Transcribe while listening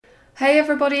Hey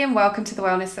everybody and welcome to the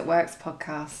Wellness That Works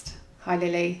podcast. Hi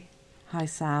Lily. Hi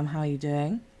Sam, how are you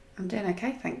doing? I'm doing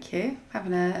okay, thank you.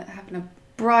 Having a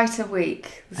brighter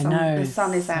week. I know, the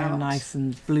sun is so out. nice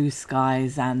and blue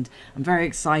skies, and I'm very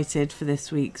excited for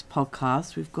this week's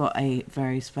podcast. We've got a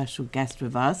very special guest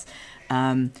with us.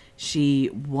 She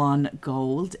won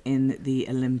gold in the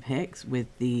Olympics with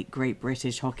the Great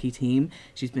British Hockey Team.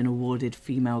 She's been awarded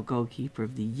Female Goalkeeper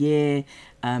of the Year,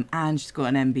 and she's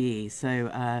got an MBE.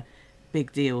 So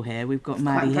big deal here. We've got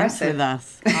Maddie Hinch with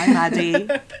us. Hi Maddie.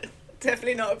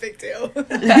 Definitely not a big deal.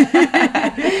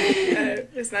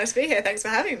 It's nice to be here. Thanks for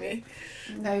having me.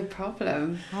 No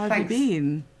problem. How have you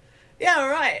been? Yeah, all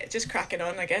right. Just cracking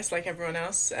on, I guess, like everyone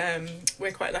else.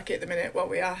 We're quite lucky at the minute. Well,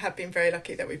 have been very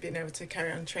lucky that we've been able to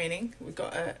carry on training. We've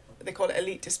got they call it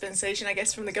elite dispensation, I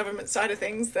guess, from the government side of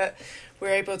things, that we're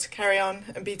able to carry on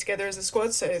and be together as a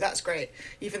squad. So that's great,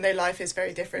 even though life is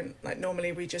very different. Like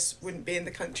normally we just wouldn't be in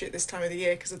the country at this time of the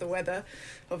year because of the weather.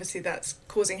 Obviously that's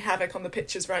causing havoc on the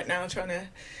pitches right now, trying to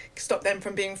stop them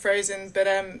from being frozen. But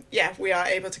yeah, we are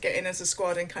able to get in as a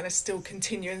squad and kind of still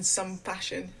continue in some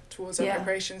fashion towards our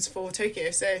preparations for Tokyo.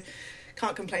 So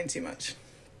can't complain too much.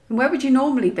 Where would you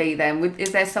normally be then?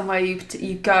 Is there somewhere you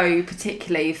go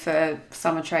particularly for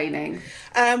summer training?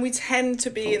 We tend to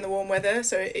be in the warm weather,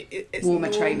 so it's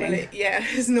warmer training. Yeah,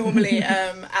 it's normally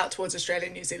out towards Australia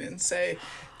and New Zealand. So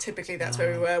typically that's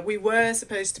where we were. We were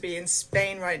supposed to be in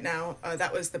Spain right now.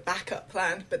 That was the backup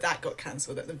plan, but that got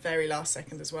cancelled at the very last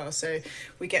second as well. So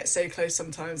we get so close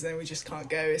sometimes and then we just can't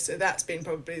go. So that's been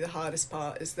probably the hardest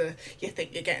part, is you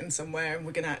think you're getting somewhere and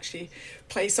we're going to actually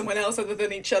play someone else other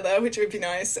than each other, which would be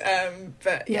nice.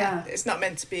 But yeah, it's not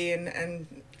meant to be,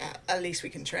 and at least we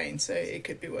can train, so it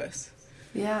could be worse.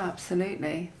 Yeah,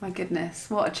 absolutely. My goodness,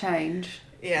 what a change.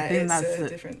 Yeah, it's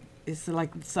different. It's like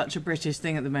such a British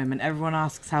thing at the moment. Everyone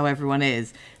asks how everyone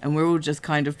is, and we're all just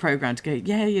kind of programmed to go,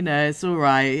 yeah, it's all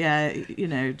right,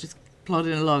 yeah, just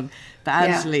plodding along. But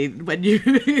actually, when you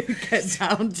get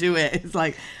down to it, it's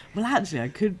like, well, actually, I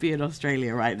could be in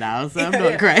Australia right now, so I'm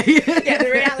not great. Yeah, the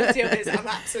reality of it is I'm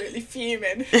absolutely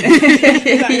fuming.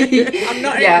 I'm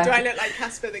not only do I look like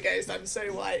Casper the Ghost, I'm so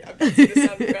white, I've been to the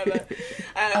sun forever.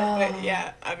 But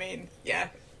yeah, I mean, yeah.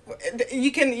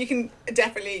 You can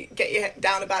definitely get your head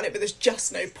down about it, but there's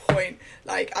just no point.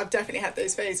 Like, I've definitely had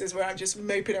those phases where I'm just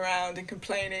moping around and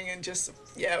complaining and just,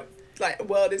 like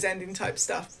world is ending type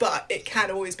stuff, but it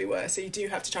can always be worse. So you do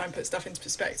have to try and put stuff into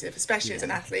perspective, especially as an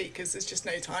athlete, because there's just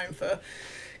no time for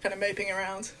kind of moping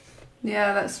around.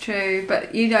 Yeah, that's true.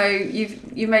 But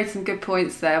you've made some good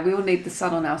points there. We all need the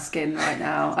sun on our skin right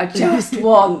now. I just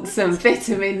want some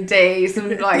vitamin D,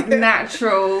 some like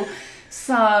natural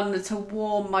sun to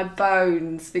warm my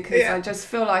bones, because I just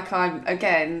feel like I'm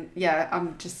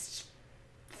just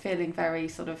feeling very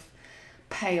sort of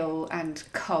pale and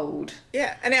cold.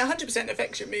 Yeah, and it 100%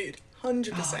 affects your mood.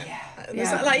 100%.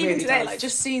 Like even really today, does. like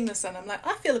just seeing the sun, I'm like,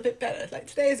 I feel a bit better. Like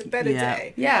today is a better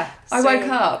day. Yeah, I woke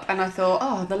up and I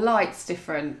thought, the light's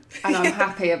different, and I'm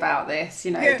happy about this.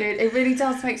 It really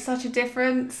does make such a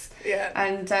difference. Yeah.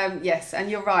 And yes,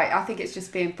 and you're right. I think it's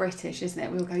just being British, isn't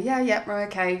it? We'll go, we're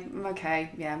okay. I'm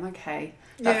okay. Yeah, I'm okay.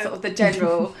 That's sort of the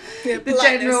general, the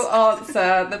general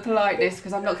answer, the politeness,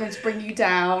 because I'm not going to bring you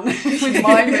down with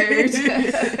my mood.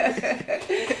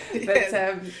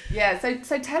 But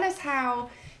so tell us how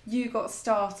you got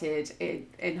started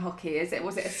in hockey.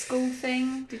 Was it a school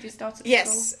thing? Did you start at school?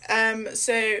 Yes.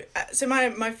 So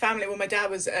my family, my dad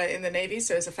was in the Navy,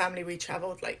 so as a family we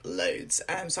travelled like loads.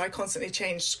 So I constantly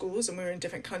changed schools and we were in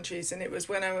different countries. And it was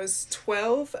when I was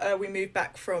 12, we moved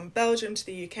back from Belgium to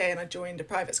the UK, and I joined a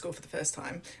private school for the first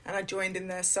time. And I joined in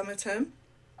their summer term.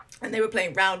 And they were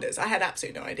playing rounders. I had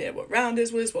absolutely no idea what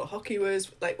rounders was, what hockey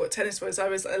was, like what tennis was. I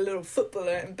was a little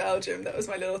footballer in Belgium. That was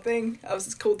my little thing. I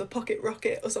was called the pocket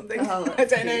rocket or something. Oh, I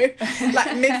don't know. Like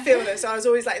midfielder. So I was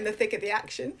always like in the thick of the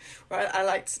action. Right. I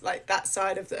liked like that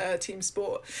side of the team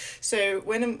sport. So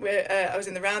when I was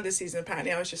in the rounders season,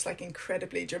 apparently I was just like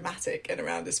incredibly dramatic in a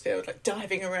rounders field, like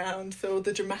diving around for all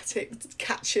the dramatic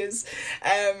catches.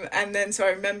 And then so I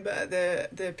remember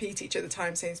the PE teacher at the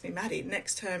time saying to me, Maddie,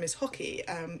 next term is hockey.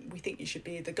 We think you should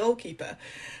be the goalkeeper.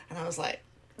 And I was like,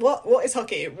 what is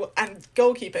hockey? And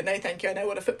goalkeeper, no thank you, I know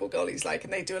what a football goalie's like,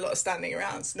 and they do a lot of standing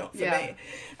around. It's not for me.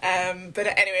 But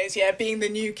anyways, being the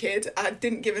new kid, I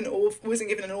wasn't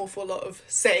given an awful lot of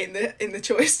say in the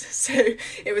choice. So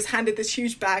it was handed this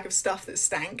huge bag of stuff that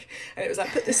stank, and it was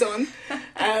like, put this on,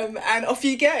 and off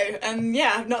you go. And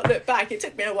I've not looked back. It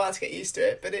took me a while to get used to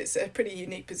it, but it's a pretty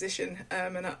unique position,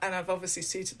 and I've obviously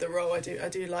suited the role. I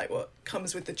do like what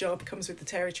comes with the job, comes with the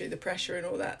territory, the pressure and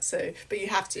all that. So but you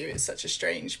have to, it's such a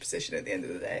strange position at the end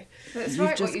of the day. That's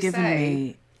right, what you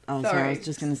say. Oh, sorry. I was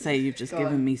just going to say, you've just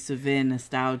given me severe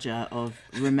nostalgia of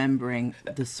remembering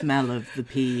the smell of the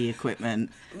PE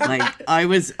equipment. Like, I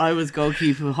was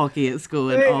goalkeeper hockey at school,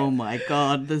 and oh my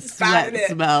God, the sweat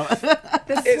smell.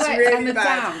 The sweat really and the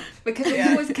bad. damp, because it was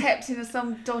always kept in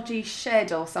some dodgy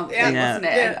shed or something, wasn't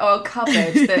it? Yeah. Or a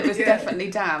cupboard that was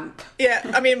definitely damp. Yeah,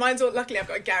 I mean, mine's all, luckily I've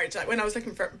got a garage. Like, when I was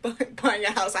looking for buying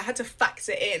a house, I had to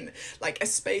factor in, like, a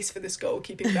space for this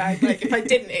goalkeeping bag. Like, if I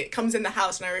didn't, it comes in the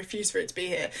house and I refuse for it to be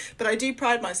here. But I do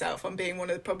pride myself on being one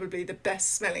of probably the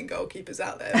best smelling goalkeepers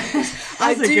out there.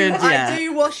 I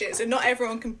do wash it, so not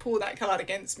everyone can pull that card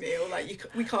against me, or like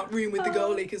we can't room with the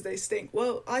goalie because they stink.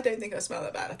 Well, I don't think I smell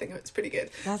that bad. I think it's pretty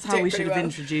good. That's how we should have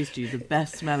introduced you, the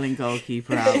best smelling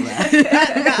goalkeeper out there.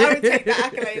 I would take that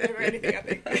accolade over anything, I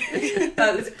think.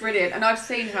 That's brilliant. And I've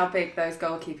seen how big those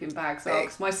goalkeeping bags are,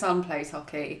 because my son plays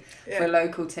hockey for a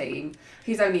local team.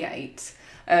 He's only 8.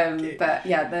 But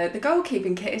yeah, the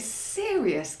goalkeeping kit is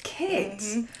serious kit.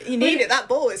 Mm-hmm. You need it. That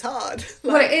ball is hard.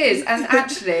 Well, it is, and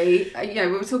actually, we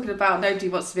were talking about nobody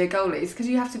wants to be a goalie, because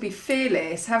you have to be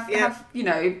fearless. Have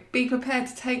be prepared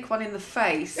to take one in the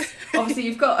face. Obviously,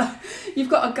 you've got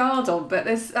a guard on, but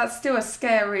that's still a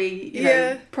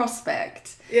scary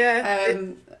prospect. Yeah,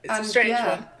 it's a strange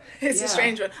one. It's a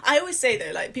strange one. I always say,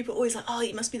 though, like, people are always like, oh,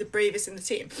 you must be the bravest in the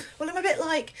team. Well, I'm a bit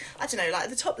like, I don't know, like,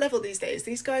 at the top level these days,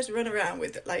 these guys run around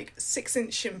with, like,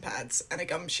 6-inch shin pads and a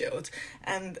gum shield,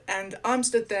 and I'm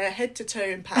stood there head to toe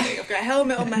in padding. I've got a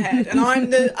helmet on my head, and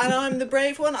I'm the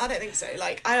brave one. I don't think so.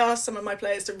 Like, I asked some of my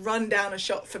players to run down a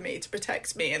shot for me to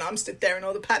protect me, and I'm stood there in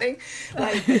all the padding.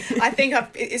 Like, I think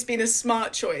it's been a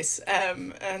smart choice.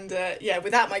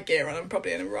 Without my gear on, I'm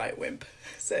probably in a right wimp.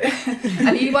 So. And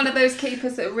are you one of those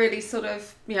keepers that really sort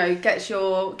of, gets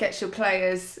your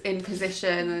players in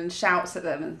position and shouts at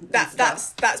them? And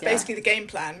that's basically the game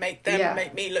plan. Make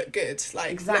me look good.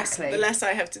 Like, exactly. The less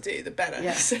I have to do, the better.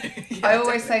 Yeah. So, I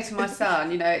always say to my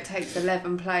son, it takes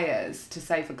 11 players to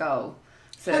save a goal.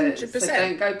 So 100%. So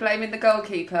don't go blaming the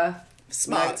goalkeeper.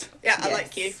 Smart. No. Yeah, Yes. I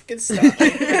like you. Good start.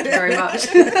 Thank you very much.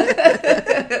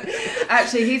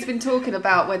 Actually, he's been talking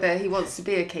about whether he wants to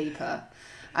be a keeper,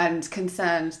 and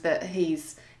concerned that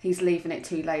he's leaving it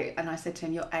too late. And I said to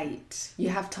him, "You're 8. You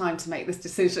have time to make this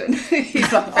decision."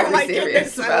 He's like very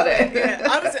serious about it. Yeah,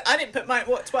 I didn't put mine.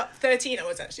 13 I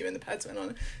was actually when the pads went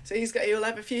on. So he'll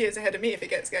have a few years ahead of me if he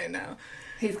gets going now.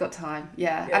 He's got time,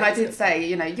 yeah. And I did say,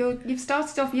 you've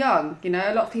started off young.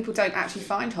 A lot of people don't actually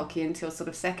find hockey until sort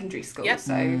of secondary school. Yep.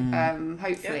 So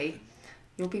hopefully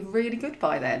you'll be really good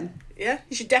by then. Yeah,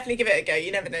 you should definitely give it a go.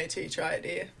 You never know till you try it, do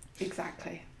you?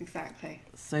 Exactly.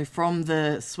 So from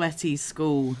the sweaty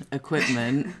school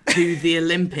equipment to the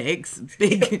Olympics,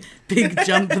 big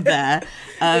jump there.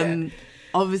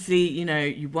 Obviously,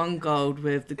 you won gold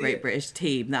with the Great British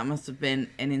team. That must have been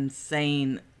an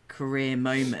insane career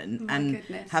moment.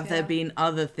 Have there been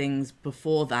other things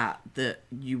before that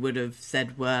you would have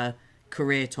said were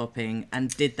career topping, and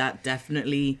did that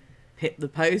definitely hit the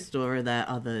post, or are there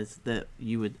others that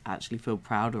you would actually feel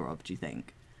prouder of, do you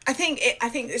think? I think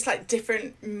it's like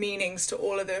different meanings to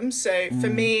all of them. So for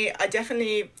me, I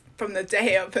definitely, from the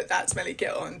day I put that smelly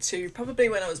kit on to probably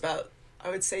when I was about,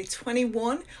 I would say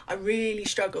 21, I really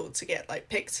struggled to get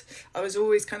picked. I was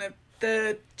always kind of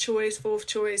 3rd choice, 4th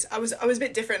choice. I was a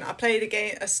bit different. I played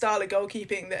a style of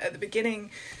goalkeeping that at the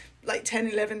beginning, like 10,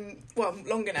 11, well,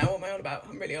 longer now, what am I on about?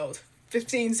 I'm really old.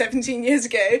 15, 17 years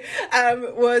ago,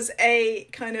 was a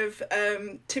kind of,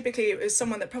 typically it was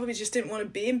someone that probably just didn't want to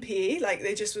be in PE. Like,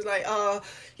 they just was like,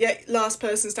 last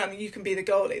person standing, you can be the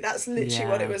goalie. That's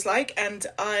literally what it was like. And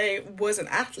I was an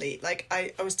athlete. Like,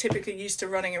 I was typically used to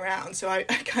running around. So I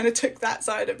kind of took that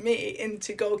side of me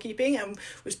into goalkeeping and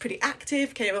was pretty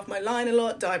active, came off my line a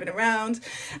lot, diving around.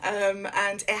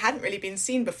 And it hadn't really been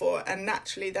seen before. And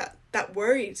naturally that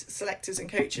worried selectors and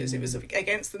coaches. It was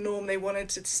against the norm. They wanted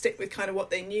to stick with kind of what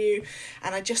they knew,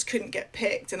 and I just couldn't get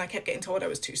picked, and I kept getting told I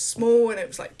was too small, and it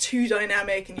was like too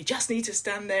dynamic, and you just need to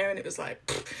stand there, and it was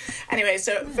like anyway.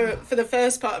 So for the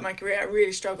first part of my career, I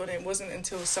really struggled, and it wasn't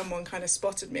until someone kind of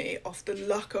spotted me off the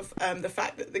luck of the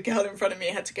fact that the girl in front of me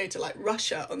had to go to like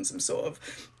Russia on some sort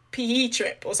of PE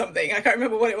trip or something. I can't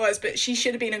remember what it was, but she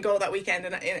should have been in goal that weekend,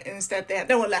 and instead they had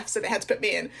no one left, so they had to put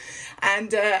me in.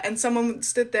 And someone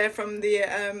stood there from the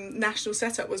national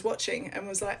setup was watching and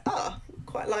was like,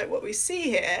 quite like what we see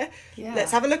here. Yeah.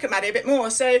 Let's have a look at Maddie a bit more.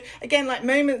 So again, like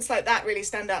moments like that really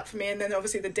stand out for me. And then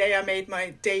obviously the day I made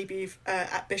my debut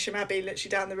at Bisham Abbey, literally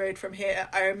down the road from here,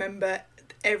 I remember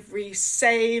every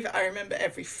save. I remember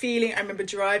every feeling. I remember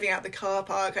driving out the car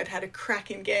park. I'd had a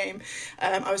cracking game.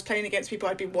 I was playing against people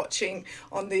I'd been watching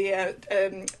on the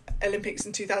Olympics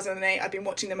in 2008. I'd been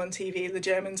watching them on TV, the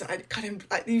Germans. I kind of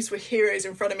like, these were heroes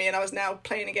in front of me, and I was now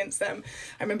playing against them.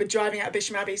 I remember driving out of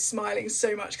Bisham Abbey smiling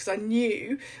so much because I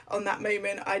knew on that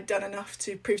moment I'd done enough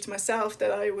to prove to myself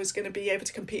that I was going to be able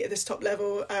to compete at this top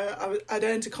level. I'd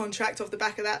earned a contract off the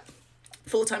back of that,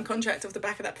 full-time contract off the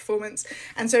back of that performance.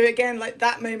 And so again, like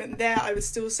that moment there, I would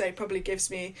still say probably gives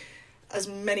me as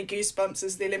many goosebumps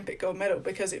as the Olympic gold medal,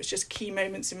 because it was just key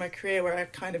moments in my career where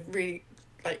I've kind of really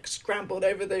like scrambled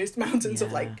over those mountains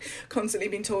of like constantly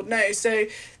being told no. So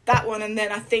that one, and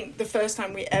then I think the first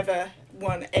time we ever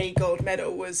won a gold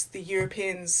medal was the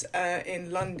Europeans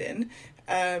in London.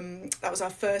 That was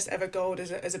our first ever gold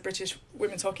as a British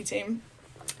women's hockey team.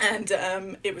 And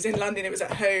it was in London, it was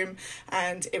at home,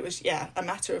 and it was, a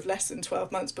matter of less than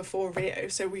 12 months before Rio.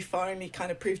 So we finally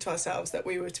kind of proved to ourselves that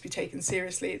we were to be taken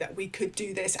seriously, that we could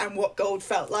do this, and what gold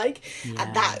felt like. Yeah.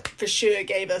 And that for sure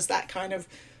gave us that kind of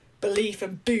belief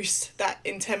and boost that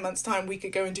in 10 months' time we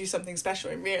could go and do something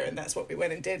special in Rio, and that's what we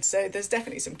went and did. So there's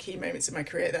definitely some key moments in my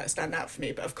career that stand out for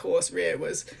me. But of course, Rio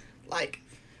was like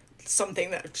something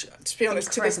that, to be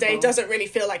honest, to this day doesn't really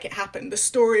feel like it happened. The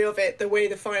story of it, the way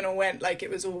the final went, like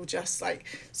it was all just like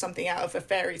something out of a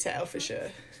fairy tale for sure.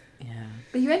 Yeah.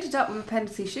 But you ended up with a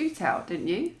penalty shootout, didn't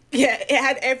you? Yeah, it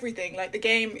had everything. Like the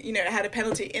game, you know, it had a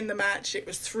penalty in the match. It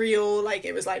was 3-3. Like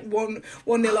it was like 1-0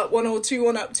 up, 1-0,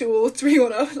 2-1 up, 2-2,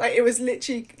 3-1 up. Like it was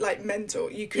literally like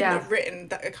mental. You couldn't have written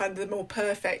that kind of the more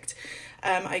perfect,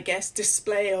 I guess,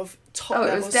 display of top level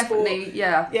sport. It was definitely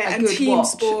and team watch.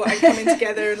 Sport and coming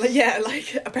together, and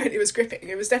like apparently it was gripping.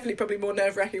 It was definitely probably more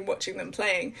nerve-wracking watching them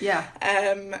playing. It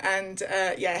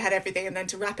had everything. And then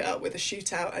to wrap it up with a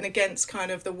shootout and against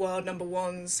kind of the world number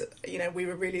ones, you know, we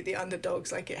were really the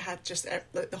underdogs. Like it had just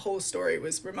the whole story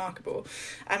was remarkable,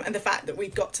 and the fact that we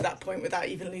got to that point without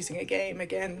even losing a game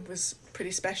again was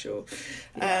pretty special.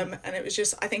 And it was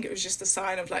just, I think it was just a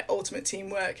sign of like ultimate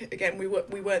teamwork. Again, we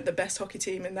weren't the best hockey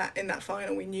team in that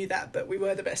final. We knew that, but we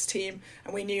were the best team,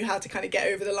 and we knew how to kind of get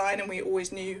over the line, and we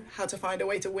always knew how to find a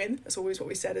way to win. That's always what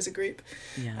we said as a group.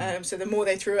 So the more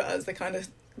they threw at us, the kind of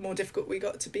more difficult we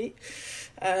got to beat.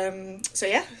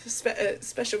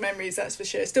 Special memories, that's for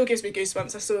sure. It still gives me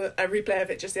goosebumps. I saw a replay of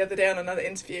it just the other day on another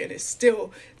interview, and it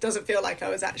still doesn't feel like I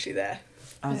was actually there.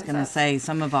 I was going to say,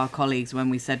 some of our colleagues,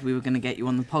 when we said we were going to get you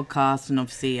on the podcast, and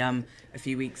obviously a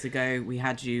few weeks ago we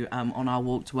had you on our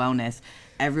Walk to Wellness,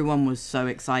 everyone was so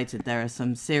excited. There are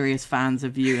some serious fans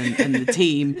of you and the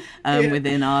team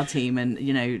within our team, and,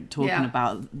 you know, talking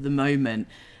about the moment.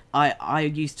 I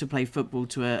used to play football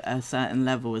to a certain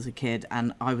level as a kid,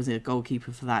 and I was a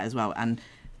goalkeeper for that as well. And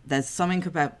there's something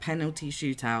about penalty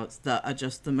shootouts that are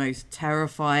just the most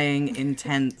terrifying,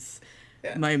 intense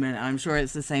moment. I'm sure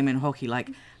it's the same in hockey. Like,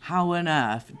 how on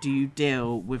earth do you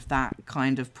deal with that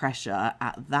kind of pressure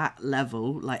at that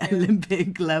level, like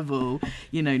Olympic level,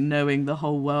 you know, knowing the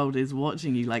whole world is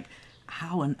watching you? Like,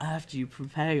 how on earth do you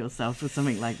prepare yourself for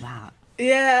something like that?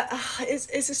 Yeah,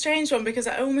 it's a strange one, because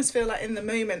I almost feel like in the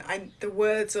moment, the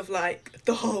words of like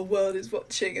the whole world is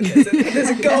watching and there's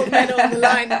a gold medal on the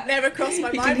line never crossed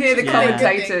my mind. You can hear the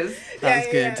commentators.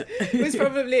 That's good. It was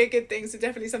probably a good thing, so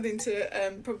definitely something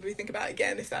to probably think about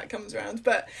again if that comes around.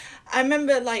 But I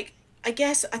remember, like, I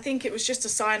think it was just a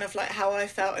sign of like how I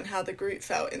felt and how the group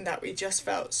felt, in that we just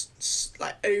felt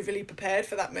like overly prepared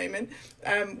for that moment.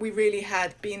 We really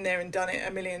had been there and done it a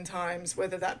million times,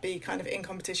 whether that be kind of in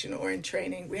competition or in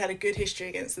training. We had a good history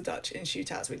against the Dutch in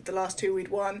shootouts. The last two we'd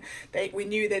won, we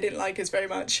knew they didn't like us very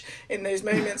much in those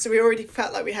moments, so we already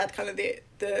felt like we had kind of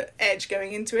the edge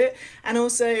going into it. And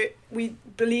also we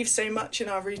believed so much in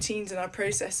our routines and our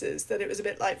processes that it was a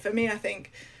bit like, for me, I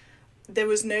think there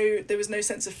was no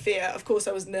sense of fear. Of course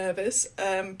I was nervous,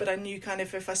 but I knew kind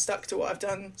of if I stuck to what I've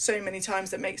done so many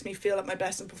times that makes me feel at my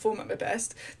best and perform at my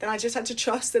best, then I just had to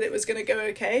trust that it was going to go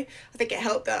okay. I think it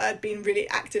helped that I'd been really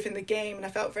active in the game and I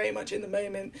felt very much in the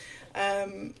moment.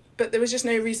 But there was just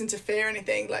no reason to fear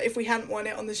anything. Like, if we hadn't won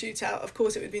it on the shootout, of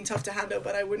course it would have been tough to handle,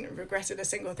 but I wouldn't have regretted a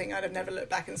single thing. I'd have never looked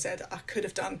back and said, I could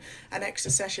have done an extra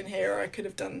session here, or I could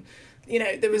have done, you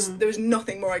know, there was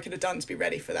nothing more I could have done to be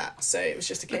ready for that. So it was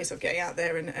just a case of getting out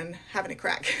there and having a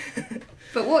crack.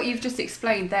 But what you've just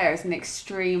explained there is an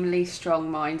extremely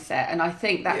strong mindset, and I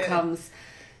think that comes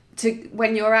to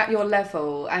when you're at your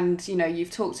level, and, you know,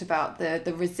 you've talked about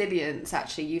the resilience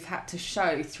actually you've had to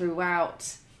show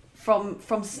throughout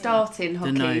from starting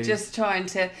hockey, just trying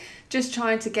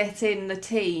to get in the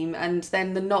team, and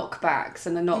then the knockbacks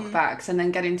and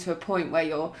then getting to a point where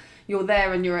you're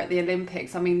there and you're at the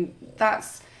Olympics. I mean,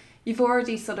 you've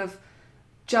already sort of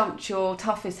jumped your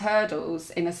toughest hurdles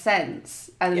in a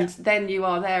sense, and then you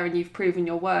are there and you've proven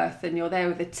your worth, and you're there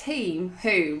with a team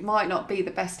who might not be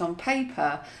the best on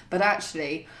paper but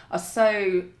actually are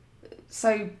so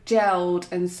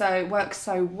gelled and so work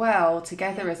so well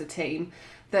together as a team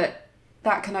that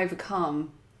can overcome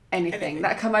anything.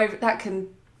 That can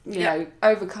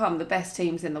overcome the best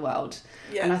teams in the world.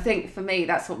 And I think for me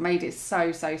that's what made it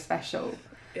so special.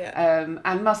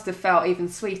 And must have felt even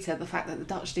sweeter the fact that the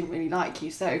Dutch didn't really like you,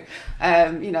 so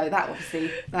that obviously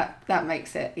that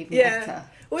makes it even better.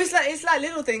 Well, it's like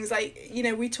little things, like,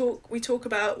 we talk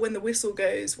about when the whistle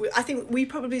goes. I think we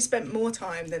probably spent more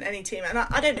time than any team, and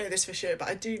I don't know this for sure, but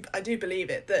I do believe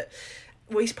it, that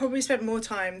we probably spent more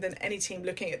time than any team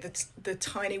looking at the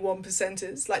tiny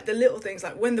 1%ers, like the little things,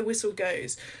 like when the whistle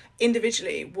goes,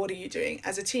 individually, what are you doing?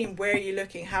 As a team, where are you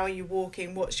looking? How are you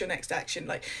walking? What's your next action?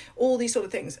 Like all these sort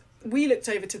of things. We looked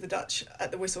over to the Dutch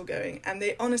at the whistle going, and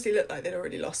they honestly looked like they'd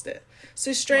already lost it.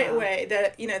 So straight away,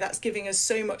 that's giving us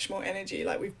so much more energy.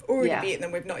 Like we've already beaten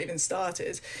them, we've not even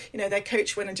started. Their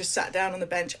coach went and just sat down on the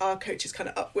bench. Our coach is kind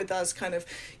of up with us, kind of,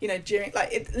 during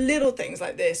little things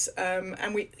like this.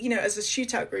 And we, as a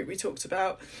shootout group, we talked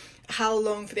about how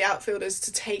long for the outfielders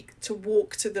to take to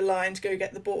walk to the line to go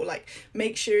get the ball. Like,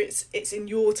 make sure it's in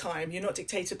your time. You're not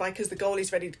dictated by, because the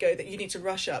goalie's ready to go, that you need to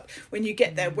rush up. When you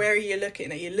get there, where are you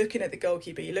looking? Are you looking at the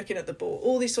goalkeeper? Are you looking at the ball?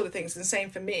 All these sort of things. And same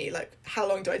for me, like, how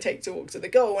long do I take to walk to the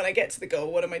goal? When I get to the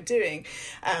goal, what am I doing?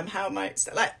 How am I,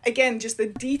 like, again, just the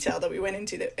detail that we went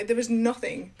into, that there was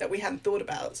nothing that we hadn't thought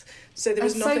about. So there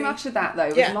was nothing. So much of that though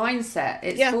was mindset.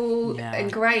 It's all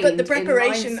ingrained. But the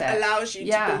preparation allows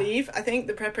you to believe. I think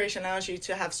the preparation allows you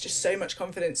to have just so much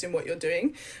confidence in what you're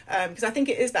doing, because I think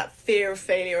it is that fear of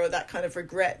failure or that kind of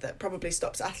regret that probably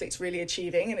stops athletes really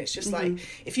achieving. And it's just like,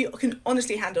 if you can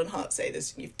honestly hand on heart say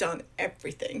this, you've done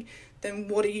everything, then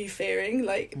what are you fearing?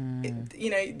 Like,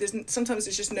 sometimes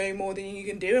there's just no more than you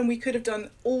can do, and we could have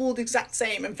done all the exact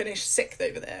same and finished 6th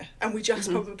over there, and we just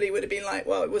probably would have been like,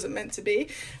 well, it wasn't meant to be.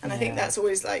 And I think that's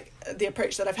always like the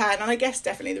approach that I've had, and I guess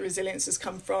definitely the resilience has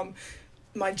come from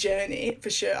my journey for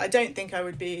sure. I don't think I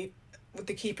would be with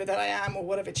the keeper that I am or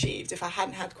what I've achieved if I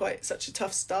hadn't had quite such a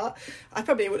tough start. I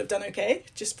probably would have done okay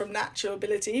just from natural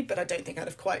ability, but I don't think I'd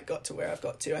have quite got to where I've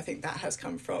got to. I think that has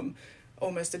come from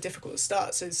almost a difficult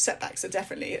start. So setbacks are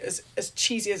definitely, as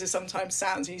cheesy as it sometimes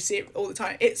sounds, and you see it all the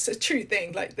time, it's a true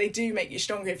thing. Like, they do make you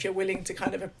stronger if you're willing to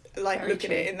kind of look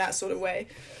at it in that sort of way.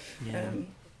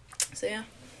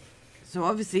 So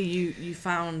obviously you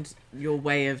found your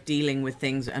way of dealing with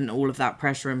things and all of that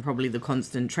pressure and probably the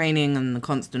constant training and the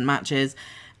constant matches.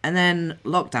 And then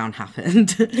lockdown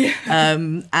happened.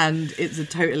 And it's a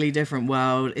totally different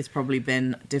world. It's probably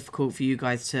been difficult for you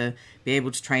guys to be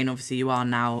able to train. Obviously you are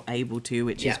now able to,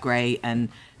 which is great. And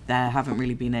there haven't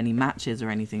really been any matches or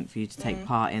anything for you to take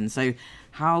part in. So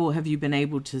how have you been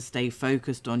able to stay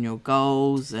focused on your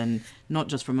goals, and not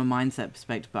just from a mindset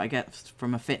perspective, but I guess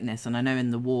from a fitness? And I know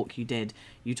in the walk you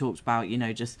talked about,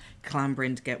 just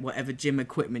clambering to get whatever gym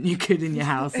equipment you could in your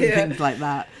house and things like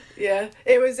that. Yeah,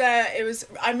 it was,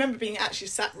 I remember being actually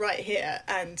sat right here,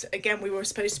 and again, we were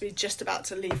supposed to be just about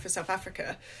to leave for South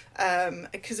Africa,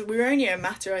 because we were only a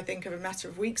matter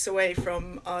of weeks away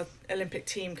from our Olympic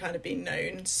team kind of being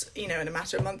known, and a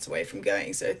matter of months away from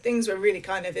going. So things were really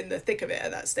kind of in the thick of it at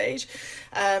that stage.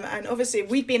 And obviously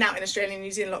we'd been out in Australia and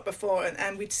New Zealand a lot before,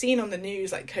 and we'd seen on the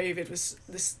news, like, COVID was,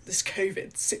 this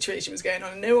COVID situation was going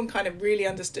on, and no one kind of really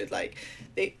understood, like,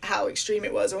 how extreme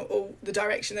it was, or the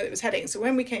direction that it was heading. So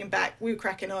when we came back, we were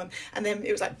cracking on, and then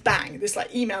it was like, bang, this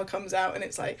like email comes out, and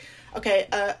it's like, okay,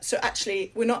 so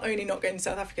actually we're not only not going to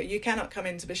South Africa, you cannot come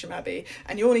into Bisham Abbey,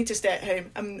 and you all need to stay at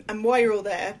home, and while you're all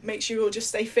there, make sure you all just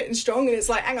stay fit and strong. And it's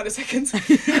like, hang on a second.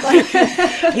 Like,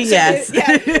 yes. So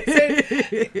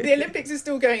the Olympics is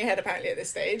still going ahead apparently at this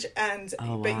stage, and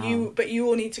but you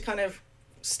all need to kind of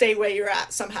stay where you're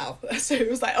at somehow. So it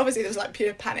was like, obviously there was like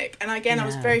pure panic, and again I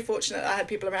was very fortunate that I had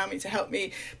people around me to help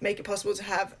me make it possible to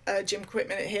have gym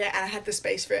equipment here, and I had the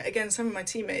space for it. Again, some of my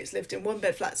teammates lived in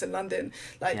 1-bed flats in London,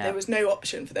 like there was no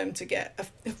option for them to get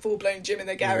a full-blown gym in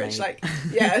their garage. Like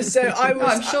so I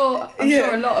was I'm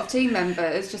sure a lot of team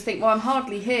members just think, well, I'm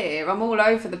hardly here, I'm all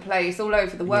over the place, all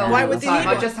over the world all the time,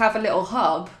 I just have a little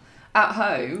hub at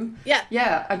home.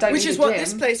 I don't which need is a what gym.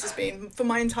 This place has been for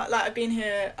my entire, like, I've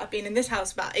been in this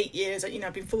house about 8 years,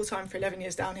 I've been full-time for 11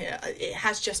 years down here. It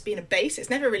has just been a base. It's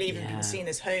never really even been seen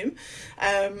as home.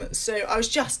 So I was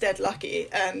just dead lucky,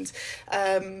 and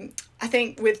I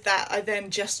think with that, I then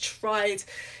just tried.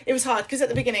 It was hard because at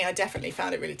the beginning I definitely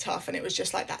found it really tough, and it was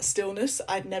just like that stillness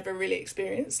I'd never really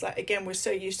experienced. Like, again, we're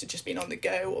so used to just being on the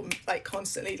go, or like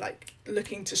constantly like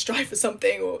looking to strive for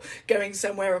something, or going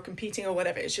somewhere, or competing, or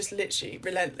whatever. It's just literally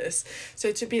relentless.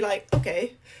 So to be like,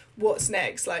 okay, what's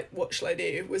next? Like, what shall I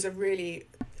do? Was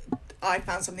I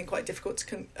found something quite difficult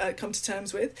to come to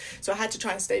terms with. So I had to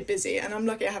try and stay busy, and I'm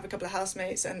lucky I have a couple of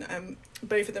housemates, and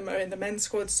both of them are in the men's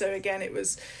squad. So again, it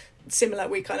was similar.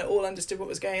 We kind of all understood what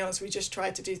was going on, so we just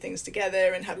tried to do things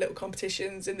together and have little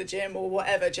competitions in the gym or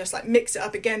whatever, just like mix it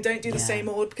up again. Don't do the same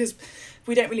old, because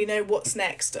we don't really know what's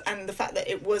next. And the fact that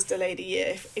it was delayed a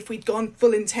year, if we'd gone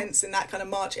full intense in that kind of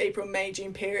March, April, May,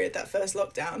 June period, that first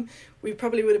lockdown, we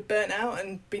probably would have burnt out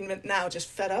and been now just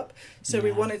fed up. So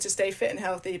we wanted to stay fit and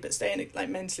healthy, but stay in like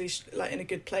mentally like in a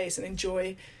good place, and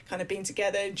enjoy kind of being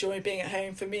together, enjoy being at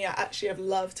home. For me, I actually have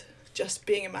loved just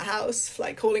being in my house,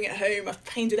 like calling it home. I've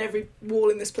painted every wall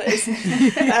in this place, which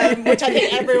I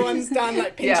think everyone's done.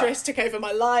 Like Pinterest took over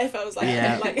my life. I was like, I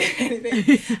don't like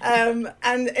anything.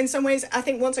 And in some ways, I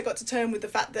think once I got to term with the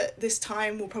fact that this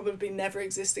time will probably never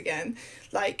exist again,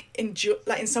 like enjoy,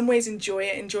 like in some ways enjoy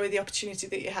it, enjoy the opportunity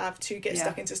that you have to get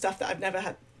stuck into stuff that I've never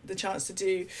had the chance to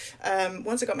do.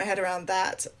 Once I got my head around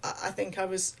that, I think I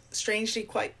was strangely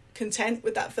quite content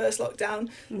with that first lockdown.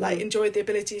 Like, enjoyed the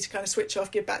ability to kind of switch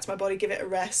off, give back to my body, give it a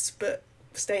rest, but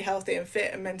stay healthy and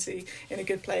fit and mentally in a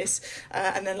good place.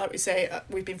 And then, like we say,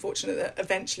 we've been fortunate that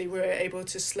eventually we were able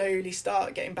to slowly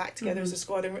start getting back together as a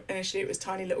squad. And initially it was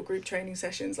tiny little group training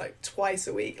sessions, like twice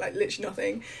a week, like literally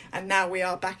nothing. And now we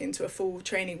are back into a full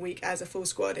training week as a full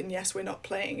squad. And yes, we're not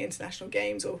playing international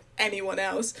games or anyone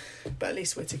else, but at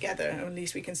least we're together, and at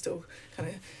least we can still kind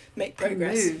of make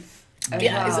progress.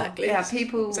 Exactly. Yeah,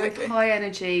 people with high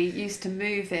energy, used to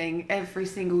moving every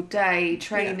single day,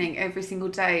 training every single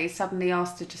day, suddenly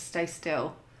asked to just stay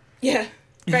still. Yeah,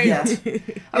 very much.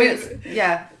 I mean,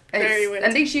 very weird.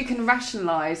 At least you can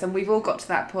rationalise, and we've all got to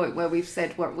that point where we've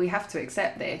said, well, we have to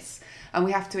accept this, and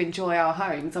we have to enjoy our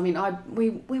homes. I mean,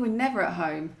 we were never at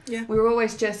home. Yeah. We were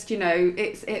always just,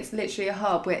 it's literally a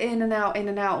hub. We're in and out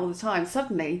all the time.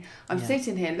 Suddenly, I'm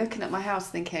sitting here looking at my house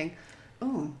thinking,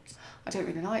 oh, I don't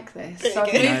really like this. So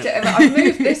I've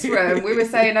moved this room. We were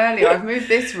saying earlier, I've moved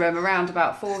this room around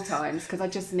about 4 times because I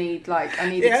just need, I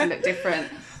need it to look different.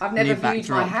 I've never viewed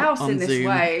my house in this Zoom.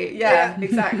 Way. Yeah,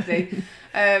 exactly.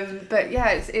 But yeah,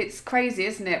 it's crazy,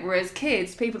 isn't it? Whereas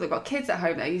kids, people that got kids at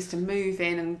home that are used to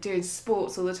moving and doing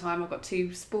sports all the time, I've got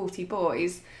 2 sporty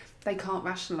boys, they can't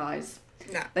rationalise.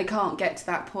 No. They can't get to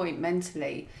that point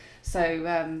mentally. So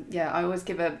I always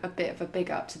give a bit of a big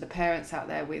up to the parents out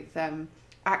there with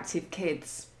active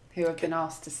kids who have been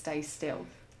asked to stay still,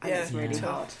 and it's really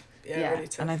hard. Really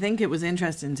tough. And I think it was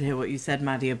interesting to hear what you said,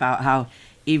 Maddie, about how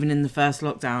even in the first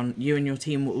lockdown, you and your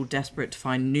team were all desperate to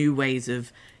find new ways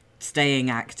of staying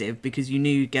active because you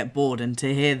knew you'd get bored, and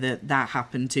to hear that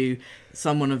happened to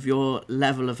someone of your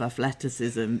level of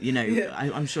athleticism,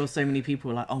 I'm sure so many people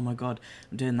were like, oh my god,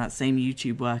 I'm doing that same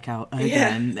YouTube workout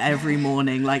again every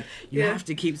morning. Like, you have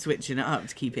to keep switching it up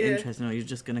to keep it interesting, or you're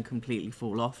just going to completely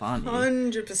fall off, aren't you?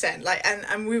 100%. Like,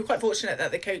 and we were quite fortunate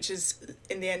that the coaches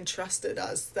in the end trusted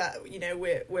us, that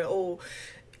we're all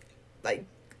like,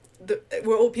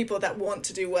 we're all people that want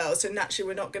to do well, so naturally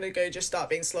we're not going to go just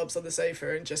start being slobs on the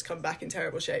sofa and just come back in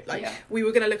terrible shape. We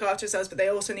were going to look after ourselves, but they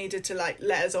also needed to let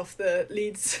us off the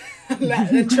leads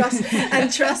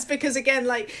and trust because again,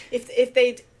 like, if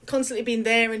they'd constantly been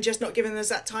there and just not given us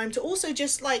that time to also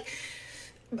just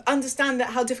understand that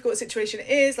how difficult a situation it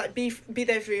is, like be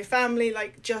there for your family,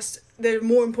 like just there are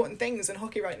more important things in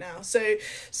hockey right now. So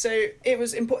it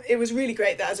was important. It was really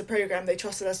great that as a program they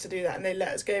trusted us to do that and they let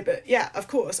us go. But yeah, of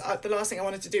course, the last thing I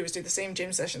wanted to do was do the same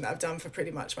gym session that I've done for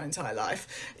pretty much my entire life.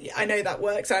 I know that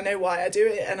works, I know why I do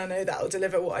it, and I know that will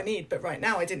deliver what I need. But right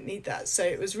now I didn't need that. So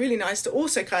it was really nice to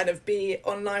also kind of be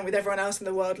online with everyone else in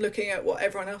the world, looking at what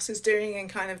everyone else is doing and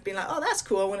kind of being like, oh, that's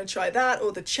cool, I want to try that,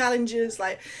 or the challenges,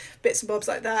 like bits and bobs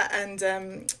like that. And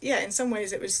in some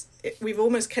ways we've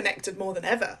almost connected more than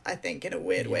ever, I think, in a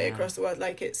weird way across the world.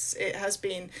 Like it has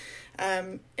been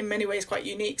in many ways quite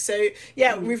unique. So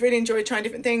we've really enjoyed trying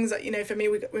different things. Like, for me,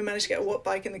 we managed to get a watt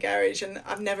bike in the garage, and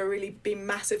I've never really been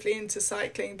massively into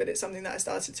cycling, but it's something that I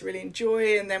started to really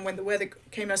enjoy. And then when the weather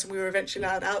came nice and we were eventually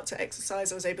allowed out to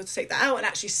exercise, I was able to take that out and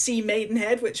actually see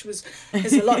Maidenhead, which is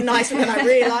a lot nicer than I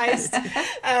realised,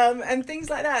 and things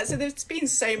like that. So there's been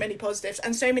so many positives,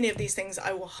 and so many of these things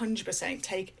I will 100%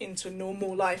 take into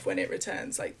normal life when it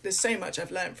returns. Like, there's so much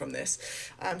I've learned from this,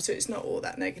 so it's not all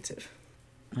that negative.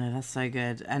 Oh, that's so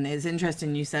good. And it's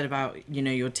interesting you said about, you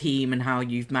know, your team and how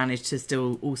you've managed to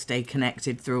still all stay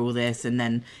connected through all this. And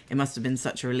then it must have been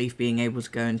such a relief being able to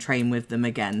go and train with them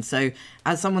again. So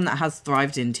as someone that has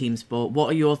thrived in team sport, what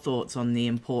are your thoughts on the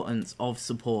importance of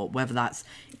support, whether that's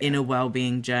in a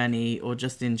well-being journey or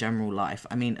just in general life?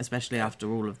 I mean, especially after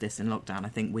all of this in lockdown, I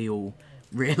think we all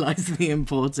realise the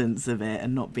importance of it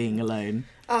and not being alone.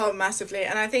 Oh, massively.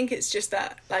 And I think it's just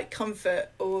that like comfort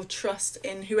or trust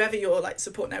in whoever your like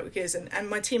support network is. And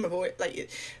my team have always like,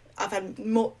 I've had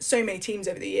so many teams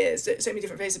over the years, so many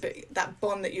different phases, but that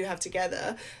bond that you have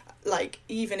together, like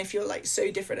even if you're like so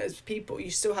different as people,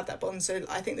 you still have that bond. So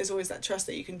I think there's always that trust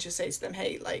that you can just say to them,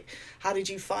 hey, like, how did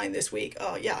you find this week?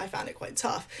 Oh yeah, I found it quite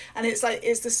tough. And it's like,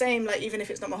 it's the same, like even if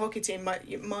it's not my hockey team,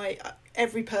 my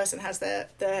every person has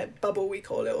their bubble, we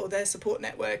call it, or their support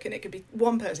network, and it could be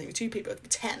one person, it could be 2 people, it could be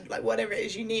 10, like whatever it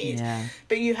is you need. Yeah.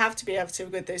 But you have to be able to,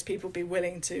 with those people, be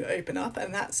willing to open up,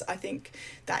 and that's, I think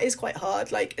that is quite hard,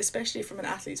 like especially from an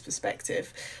athlete's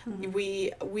perspective.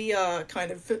 We are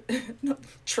kind of not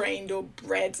trained or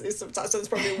bred, sometimes that's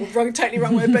probably totally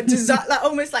wrong word, but like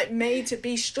almost like made to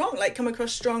be strong, like come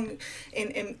across strong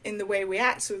in the way we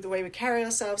act, so the way we carry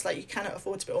ourselves. Like you cannot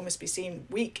afford to almost be seen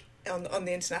weak on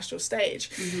the international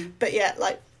stage. But yet,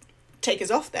 like, take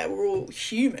us off there, we're all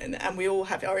human and we all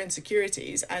have our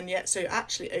insecurities, and yet so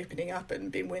actually opening up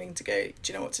and being willing to go,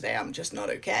 do you know what, today I'm just not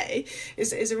okay,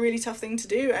 is a really tough thing to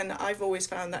do. And I've always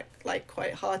found that like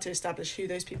quite hard to establish who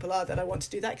those people are that I want to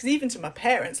do that, because even to my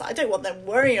parents, like, I don't want them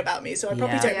worrying about me, so I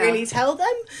probably don't really tell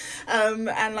them,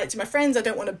 and like to my friends, I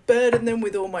don't want to burden them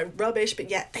with all my rubbish, but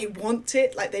yet they want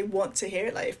it, like they want to hear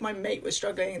it. Like if my mate was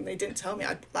struggling and they didn't tell me,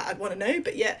 I'd want to know,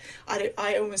 but yet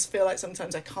I almost feel like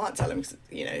sometimes I can't tell them, because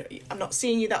you know I'm not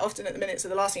seeing you that often at the minute, so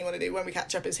the last thing you want to do when we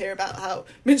catch up is hear about how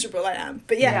miserable I am.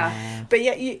 But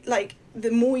yet you, like,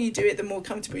 the more you do it, the more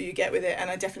comfortable you get with it. And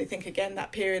I definitely think, again,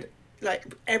 that period,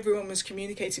 like everyone was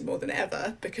communicating more than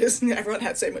ever because everyone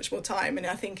had so much more time, and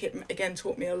I think it again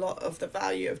taught me a lot of the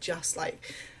value of just like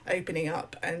opening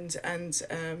up and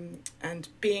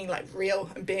being like real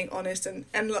and being honest, and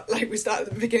like we started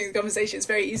at the beginning of the conversation, it's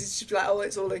very easy to just be like, oh,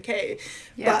 it's all okay,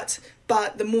 but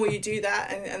the more you do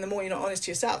that and the more you're not honest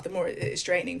to yourself, the more it's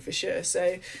draining for sure.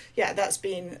 So yeah, that's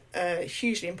been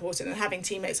hugely important. And having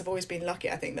teammates, I've always been lucky,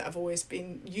 I think, that I've always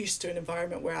been used to an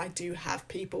environment where I do have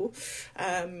people,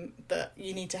 but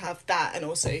you need to have that, and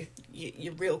also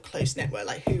your real close network,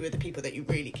 like who are the people that you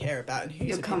really care about and whose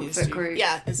your opinions comfort group.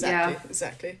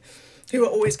 Exactly, who are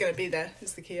always going to be there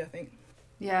is the key, I think.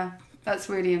 Yeah, that's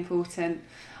really important.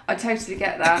 I totally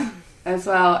get that as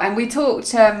well. And we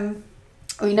talked,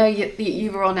 we know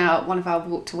you were on one of our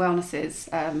Walk to Wellnesses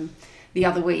the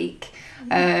other week,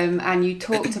 and you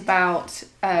talked about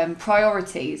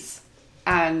priorities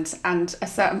and a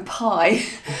certain pie.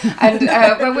 And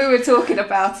when we were talking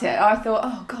about it, I thought,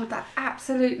 oh God, that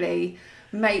absolutely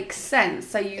makes sense.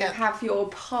 So you have your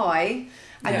pie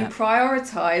and you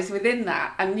prioritise within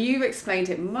that, and you explained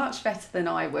it much better than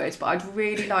I would, but I'd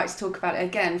really like to talk about it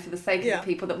again for the sake of the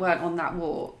people that weren't on that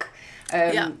walk,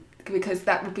 because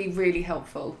that would be really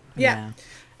helpful. No,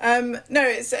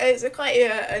 it's a quite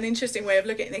an interesting way of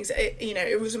looking at things.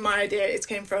 It was my idea. It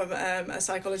came from a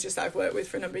psychologist that I've worked with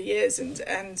for a number of years,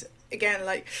 and again,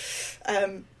 like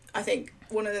I think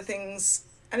one of the things,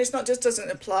 and it's not just doesn't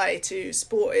apply to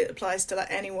sport, it applies to like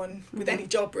anyone with any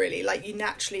job really. Like you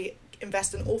naturally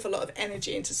invest an awful lot of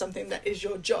energy into something that is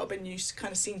your job and you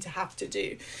kind of seem to have to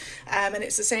do, and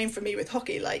it's the same for me with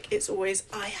hockey. Like it's always,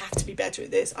 I have to be better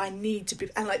at this, I need to be,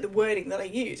 and like the wording that I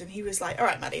use. And he was like, all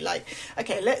right Maddie, like,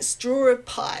 okay, let's draw a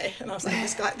pie. And I was like,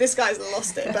 this guy's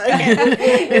lost it, but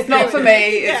okay. It's not for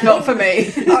me, it's not for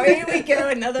me. Oh, here we go,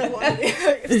 another one.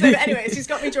 So anyways, he's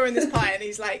got me drawing this pie, and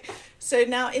he's like, so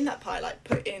now in that pie, like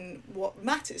put in what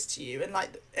matters to you, and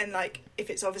like if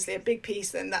it's obviously a big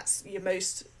piece, then that's your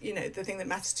most, the thing that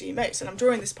matters to you most. And I'm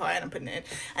drawing this pie and I'm putting it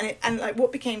in, and like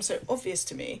what became so obvious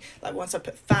to me, like once I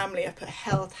put family, I put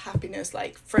health, happiness,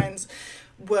 like friends,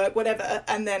 work, whatever,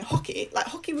 and then hockey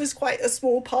was quite a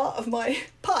small part of my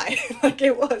pie. Like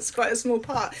it was quite a small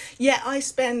part, yet I was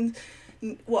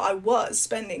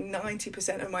spending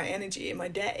 90% of my energy in my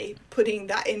day putting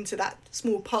that into that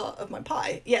small part of my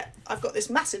pie. Yeah, I've got this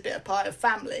massive bit of pie of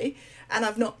family, and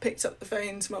I've not picked up the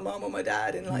phone to my mum or my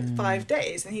dad in like 5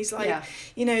 days. And he's like,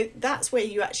 that's where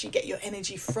you actually get your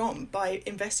energy from, by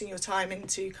investing your time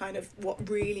into kind of what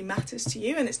really matters to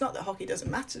you. And it's not that hockey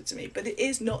doesn't matter to me, but it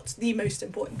is not the most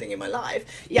important thing in my life.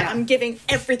 I'm giving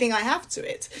everything I have to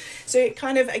it. So it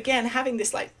kind of, again, having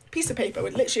this like piece of paper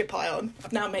with literally a pie on.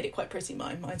 I've now made it quite pretty.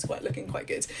 Mine's quite looking quite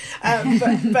good.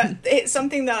 But it's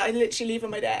something that I literally leave on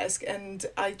my desk, and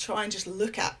I try and just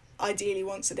look at ideally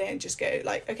once a day and just go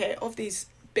like, okay, of these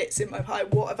bits in my pie,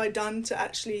 what have I done to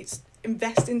actually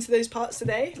invest into those parts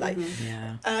today? Like,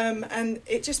 and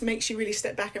it just makes you really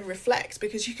step back and reflect,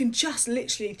 because you can just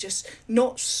literally just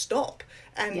not stop.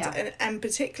 And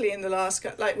particularly in the last,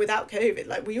 like without COVID,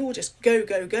 like we all just go,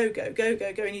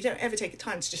 and you don't ever take the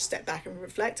time to just step back and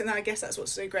reflect. And I guess that's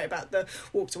what's so great about the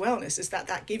Walk to Wellness, is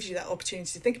that gives you that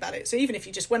opportunity to think about it. So even if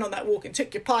you just went on that walk and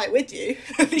took your pie with you,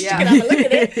 at least you can have a look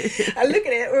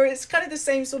at it. Or it's kind of the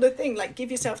same sort of thing, like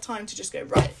give yourself time to just go,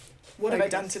 right, what have I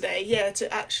done today?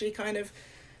 To actually kind of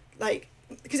like,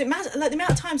 because it matters, like the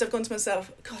amount of times I've gone to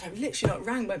myself, God, I've literally not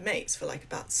rang my mates for like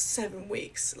about 7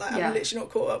 weeks, like I've literally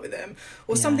not caught up with them,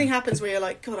 or something happens where you're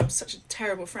like, God, I'm such a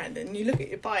terrible friend, and you look at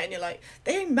your pie and you're like,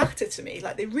 they don't matter to me,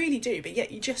 like they really do, but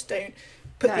yet you just don't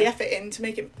put the effort in to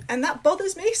make it, and that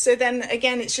bothers me. So then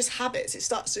again, it's just habits, it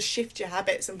starts to shift your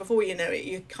habits, and before you know it,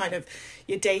 you kind of,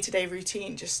 your day-to-day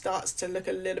routine just starts to look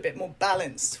a little bit more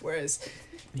balanced, whereas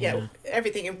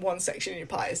everything in one section in your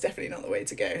pie is definitely not the way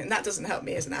to go, and that doesn't help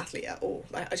me as an athlete at all.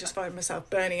 Like I just find myself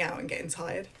burning out and getting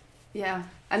tired.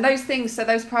 And those things, so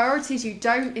those priorities you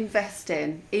don't invest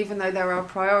in, even though they're a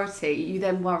priority, you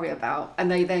then worry about, and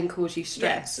they then cause you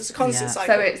stress. So it's a constant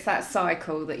cycle. So it's that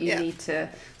cycle that you need to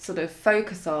sort of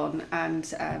focus on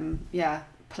and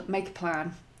make a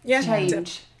plan,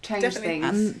 change things.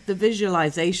 And the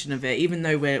visualization of it, even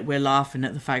though we're laughing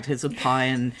at the fact it's a pie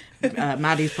and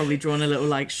Maddie's probably drawn a little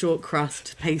like short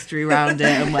crust pastry around it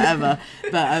and whatever,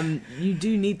 but you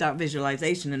do need that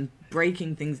visualization, and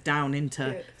breaking things down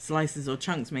into slices or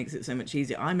chunks makes it so much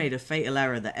easier. I made a fatal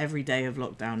error that every day of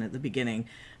lockdown at the beginning,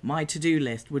 my to-do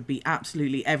list would be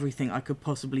absolutely everything I could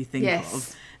possibly think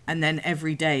of, and then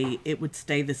every day it would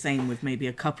stay the same with maybe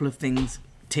a couple of things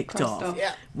ticked off.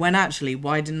 When actually,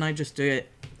 why didn't I just do it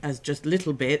as just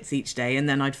little bits each day, and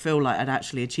then I'd feel like I'd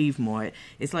actually achieve more.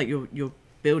 It's like you're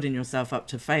building yourself up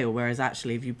to fail, whereas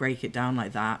actually if you break it down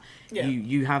like that,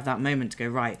 you have that moment to go,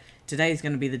 right, today's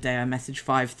going to be the day I message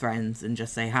 5 friends and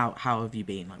just say, how have you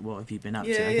been, like what have you been up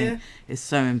to? I think it's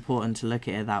so important to look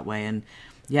at it that way. And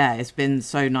it's been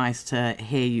so nice to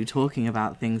hear you talking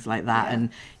about things like that. And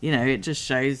it just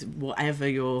shows whatever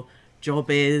your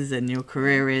job is and your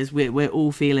career is, we're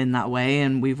all feeling that way,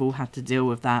 and we've all had to deal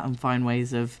with that and find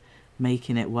ways of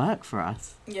making it work for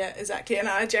us. Yeah, exactly. And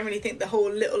I generally think the whole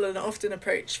little and often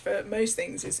approach for most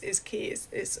things is key.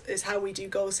 Is how we do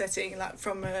goal setting, like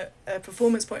from a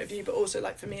performance point of view, but also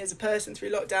like for me as a person through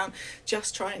lockdown,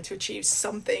 just trying to achieve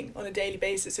something on a daily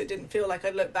basis, so it didn't feel like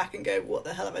I'd look back and go, what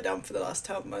the hell have I done for the last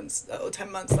 12 months or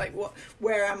 10 months, like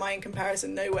where am I in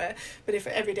comparison? Nowhere. But if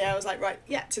every day I was like, right,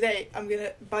 today I'm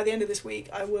gonna, by the end of this week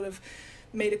I will have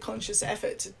made a conscious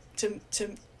effort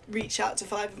to reach out to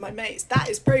 5 of my mates, that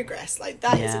is progress. Like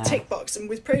that is a tick box, and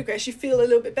with progress you feel a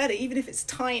little bit better, even if it's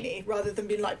tiny, rather than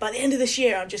being like, by the end of this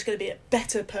year I'm just going to be a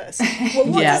better person. Well,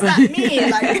 what does that mean?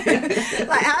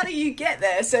 Like how do you get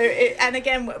there? So and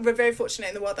again, we're very fortunate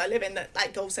in the world that I live in, that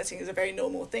like goal setting is a very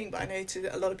normal thing, but I know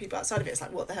to a lot of people outside of it, it's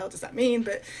like, what the hell does that mean?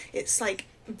 But it's like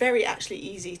very actually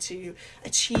easy to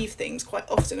achieve things quite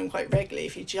often and quite regularly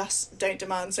if you just don't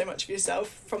demand so much of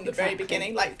yourself from the very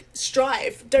beginning. Like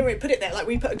strive, don't worry, put it there. Like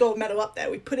we put a gold medal up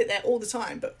there, we put it there all the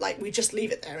time, but like we just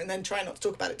leave it there and then try not to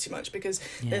talk about it too much, because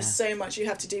there's so much you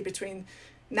have to do between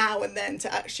now and then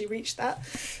to actually reach that,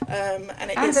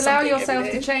 and allow yourself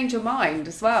to change your mind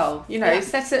as well.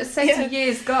 Set a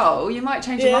year's goal, you might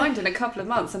change your mind in a couple of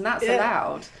months, and that's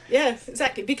allowed.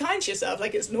 Exactly. Be kind to yourself,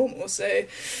 like it's normal. So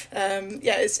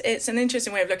it's an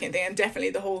interesting way of looking at things, and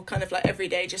definitely the whole kind of like every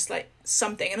day just like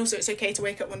something. And also it's okay to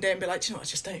wake up one day and be like, do you know what,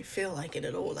 I just don't feel like it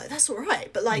at all. Like that's all right.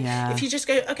 But like if you just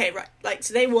go, okay, right, like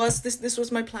today was this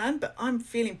was my plan, but I'm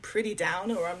feeling pretty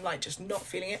down, or I'm like just not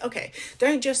feeling it. Okay,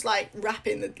 don't just like wrap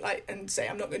in the like and say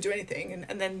I'm not going to do anything,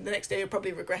 and then the next day you'll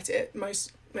probably regret it.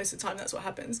 Most of the time that's what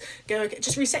happens. Go, okay,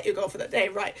 just reset your goal for that day.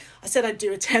 Right, I said I'd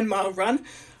do a 10-mile run,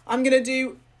 I'm going to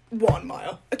do 1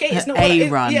 mile. Okay, it's not a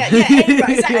run. A run,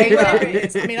 exactly. Whatever it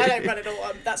is. I mean, I don't run at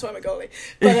all. That's why I'm a goalie.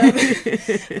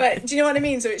 But do you know what I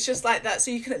mean? So it's just like that. So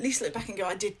you can at least look back and go,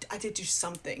 I did do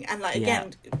something. And like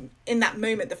again, in that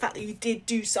moment, the fact that you did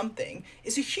do something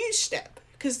is a huge step.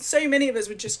 Because so many of us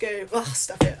would just go, oh,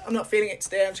 stuff it, I'm not feeling it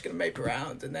today, I'm just going to mope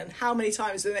around. And then how many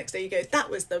times the next day you go,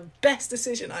 that was the best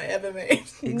decision I ever made?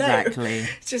 Exactly. No,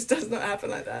 it just does not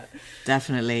happen like that.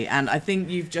 Definitely. And I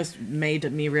think you've just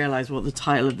made me realise what the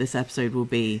title of this episode will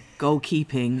be: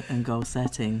 goalkeeping and goal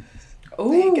setting. Oh,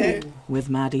 There you go. with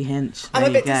Maddie Hinch. I'm There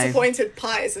a bit you go. disappointed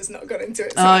Pies has not got into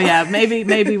it. Oh yeah,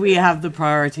 maybe we have the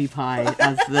priority pie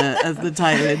as the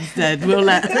title instead. We'll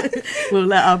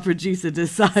let our producer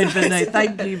decide. But no,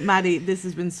 thank you, Maddie. This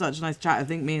has been such a nice chat. I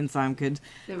think me and Sam could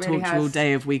It really talk to you all has.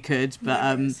 day if we could,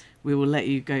 but Yes. we will let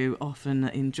you go off and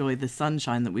enjoy the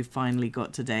sunshine that we've finally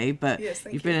got today. But Yes,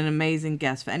 thank you've you. been an amazing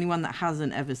guest. For anyone that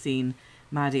hasn't ever seen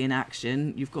Maddie in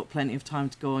action, you've got plenty of time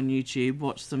to go on YouTube,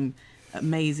 watch some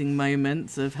amazing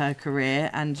moments of her career,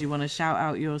 and you want to shout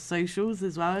out your socials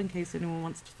as well in case anyone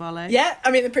wants to follow. Yeah,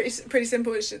 I mean, pretty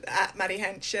simple. It's just at Maddie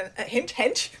Hinch, at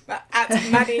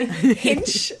Maddie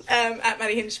Hinch, at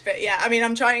Maddie Hinch. But yeah, I mean,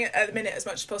 I'm trying at the minute as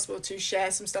much as possible to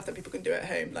share some stuff that people can do at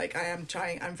home. Like I'm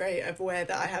very aware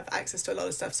that I have access to a lot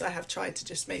of stuff, so I have tried to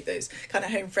just make those kind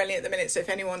of home friendly at the minute. So if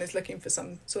anyone is looking for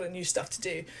some sort of new stuff to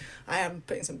do, I am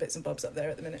putting some bits and bobs up there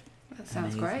at the minute. That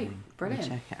sounds Amazing. great. Brilliant.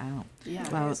 We'll check it out. Yeah.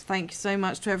 Well, thank you so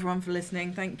much to everyone for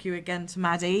listening. Thank you again to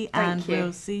Maddie, Thank and you.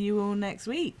 we'll see you all next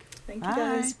week. Thank Bye. you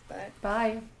guys. Bye.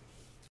 Bye.